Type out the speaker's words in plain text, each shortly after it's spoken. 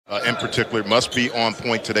In particular, must be on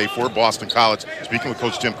point today for Boston College. Speaking with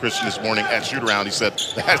Coach Jim Christian this morning at shoot-around, he said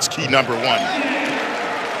that's key number one.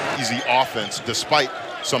 Easy offense despite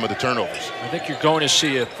some of the turnovers. I think you're going to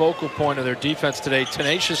see a focal point of their defense today.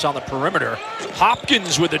 Tenacious on the perimeter.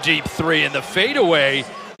 Hopkins with a deep three, and the fadeaway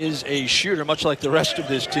is a shooter, much like the rest of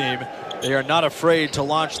this team. They are not afraid to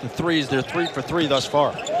launch the threes. They're 3 for 3 thus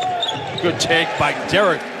far. Good take by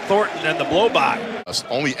Derryck Thornton and the blow-by.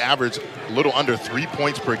 Only averaged a little under 3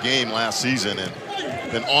 points per game last season, and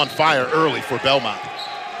been on fire early for Belmont.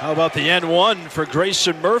 How about the N1 for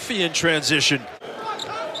Grayson Murphy in transition?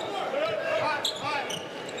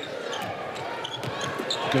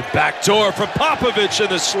 Good backdoor from Popovic and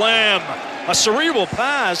the slam. A cerebral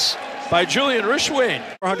pass by Julian Rishwain.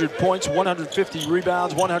 400 points, 150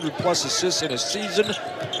 rebounds, 100+ assists in a season.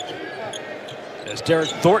 As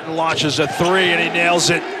Derryck Thornton launches a three and he nails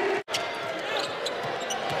it.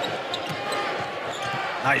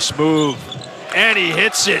 Nice move, and he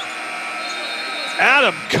hits it.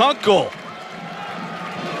 Adam Kunkel.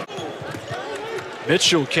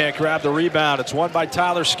 Mitchell can't grab the rebound. It's won by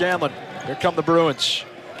Tyler Scanlon. Here come the Bruins.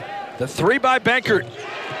 The three by Benkert.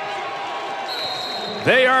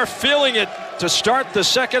 They are feeling it to start the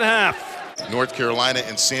second half. North Carolina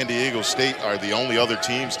and San Diego State are the only other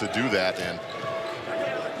teams to do that, and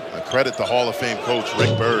I credit the Hall of Fame coach,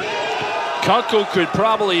 Rick Byrd. Kunkel could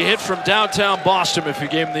probably hit from downtown Boston if you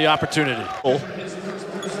gave him the opportunity.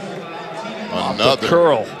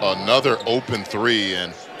 Another open three,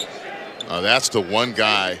 and that's the one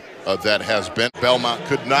guy that has been. Belmont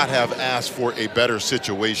could not have asked for a better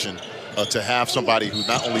situation to have somebody who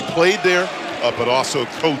not only played there, but also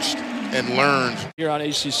coached and learned. Here on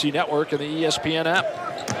ACC Network and the ESPN app.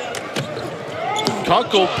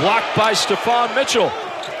 Kunkel blocked by Stephon Mitchell.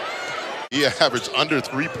 He averaged under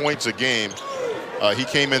 3 points a game. He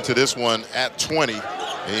came into this one at 20,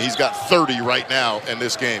 and he's got 30 right now in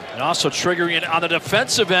this game. And also triggering it on the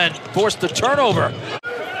defensive end, forced the turnover.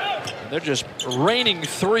 And they're just raining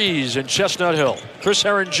threes in Chestnut Hill. Chris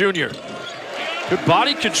Herron Jr. Good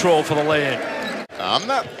body control for the lay-in. I'm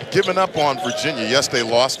not giving up on Virginia. Yes, they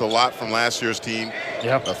lost a lot from last year's team.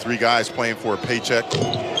 Yep. 3 guys playing for a paycheck,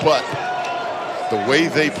 but the way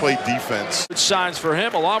they play defense. Good signs for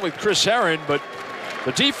him along with Chris Herron, but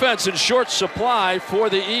the defense in short supply for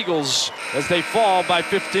the Eagles as they fall by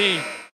 15.